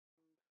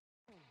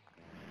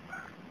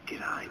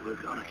G'day, we're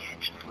gonna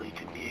catch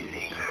Sleeping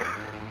Beauty.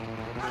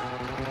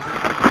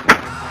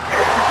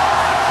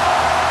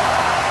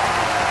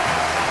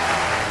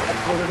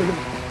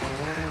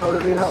 How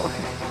did we know?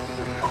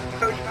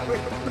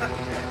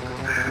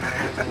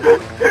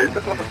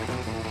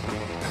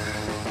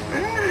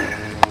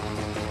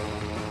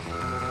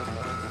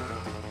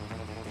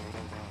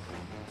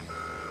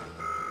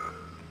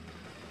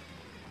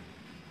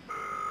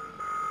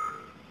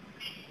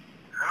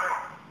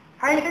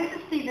 Hi, this is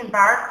Stephen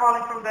Barrett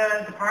calling from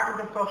the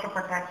Department of Social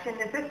Protection.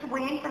 Is this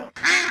Wayne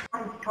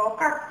from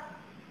Talker?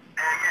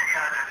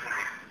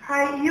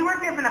 Hi, you were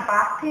given a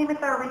back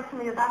payment there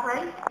recently, is that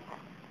right?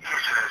 Yes,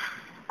 it is.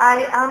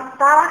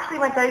 That actually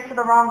went out to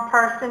the wrong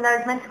person. That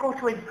was meant to go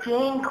to a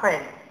Jane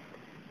Quinn,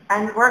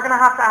 and we're going to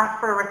have to ask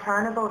for a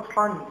return of those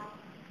funds.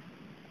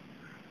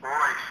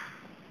 Right.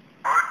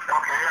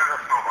 Okay, yeah,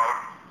 that's no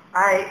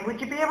bother. Would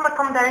you be able to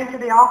come down to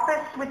the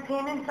office with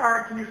payments,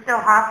 or do you still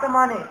have the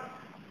money?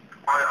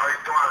 I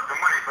don't have the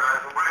money, but I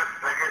will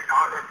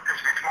if this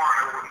week's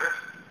morning, I wouldn't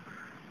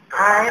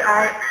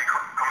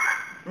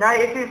Now,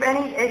 if you have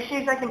any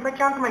issues, I can put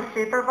you on to my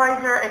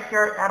supervisor if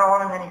you're at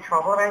all in any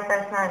trouble about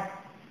this now.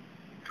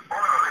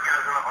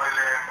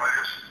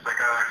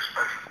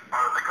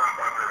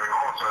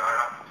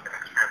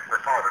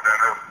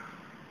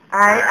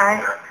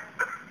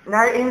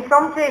 Now, in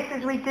some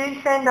cases, we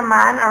do send a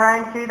man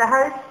around to the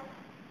house.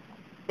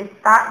 If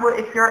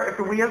you're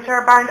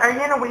wheelchair bound, are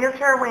you in a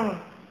wheelchair, Wayne?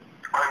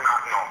 I'm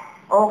not, no.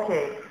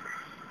 Okay.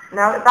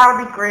 Now, that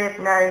would be great.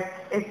 Now,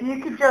 if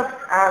you could just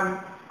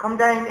come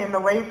down in the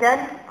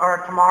weekend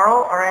or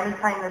tomorrow or any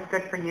time that's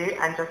good for you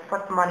and just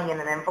put the money in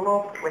an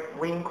envelope with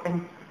Wayne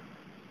Quinn,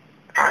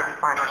 that would be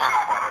fine. That's no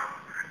bother.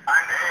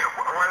 And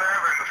while I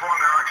have on the phone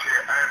there, actually,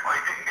 I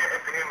didn't get a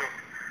payment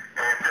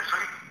this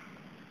week.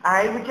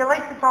 Would you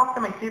like to talk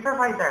to my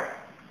supervisor?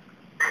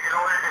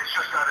 It's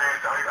just that I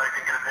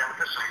didn't get a payment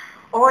this week.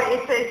 Oh,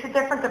 it's a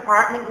different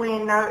department,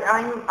 Wayne. Now,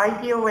 I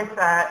deal with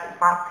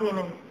back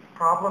payment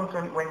problems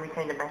when we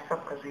kind of mess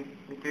up, because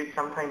we do it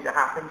sometimes. It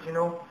happens, you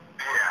know.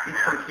 Yeah.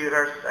 These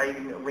computers,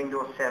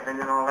 Windows 7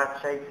 and all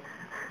that shit.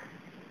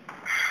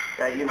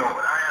 You know. No,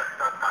 but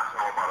that's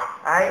no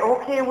bother.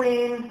 Okay,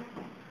 Wayne.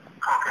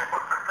 Okay,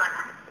 thank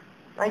you.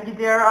 Thank you,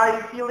 dear.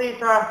 See you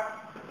later.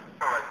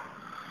 Alright.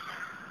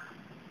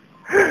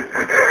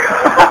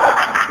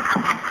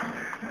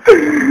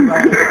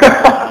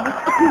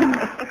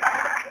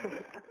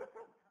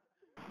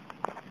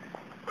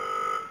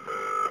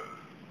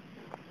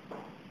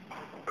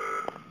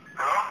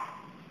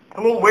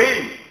 Hello,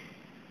 Wayne.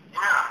 Yeah.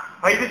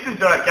 Hi, this is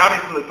Gary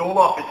from the Dole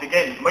office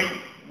again.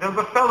 There's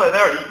a fella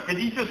there. Did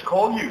he just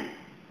call you?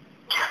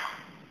 Yeah.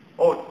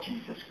 Oh,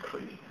 Jesus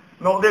Christ.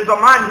 No, there's a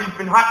man who's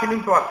been hacking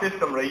into our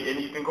system, right, and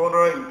he's been going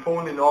around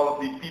phoning all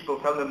of these people,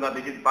 telling them that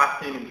they get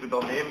back payments with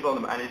their names on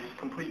them, and it's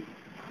complete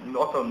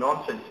utter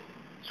nonsense.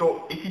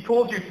 So if he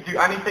told you to do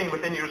anything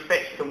within your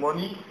respect to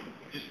money,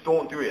 just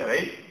don't do it,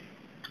 right?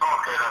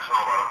 Okay, that's no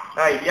bother.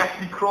 Right, he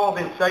actually crawled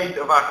inside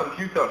of our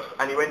computers,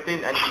 and he went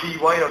in and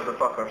rewired the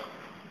fuckers.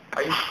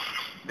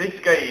 This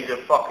guy is a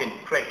fucking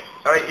prick.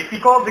 Alright, if he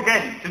calls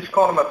again, just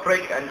call him a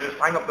prick and just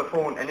hang up the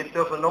phone, and if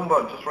there's a number,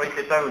 just write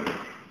it down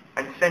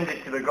and send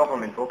it to the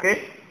government,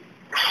 okay?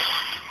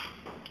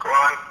 Go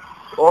on.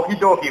 Okie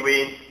dokie,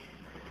 Wayne.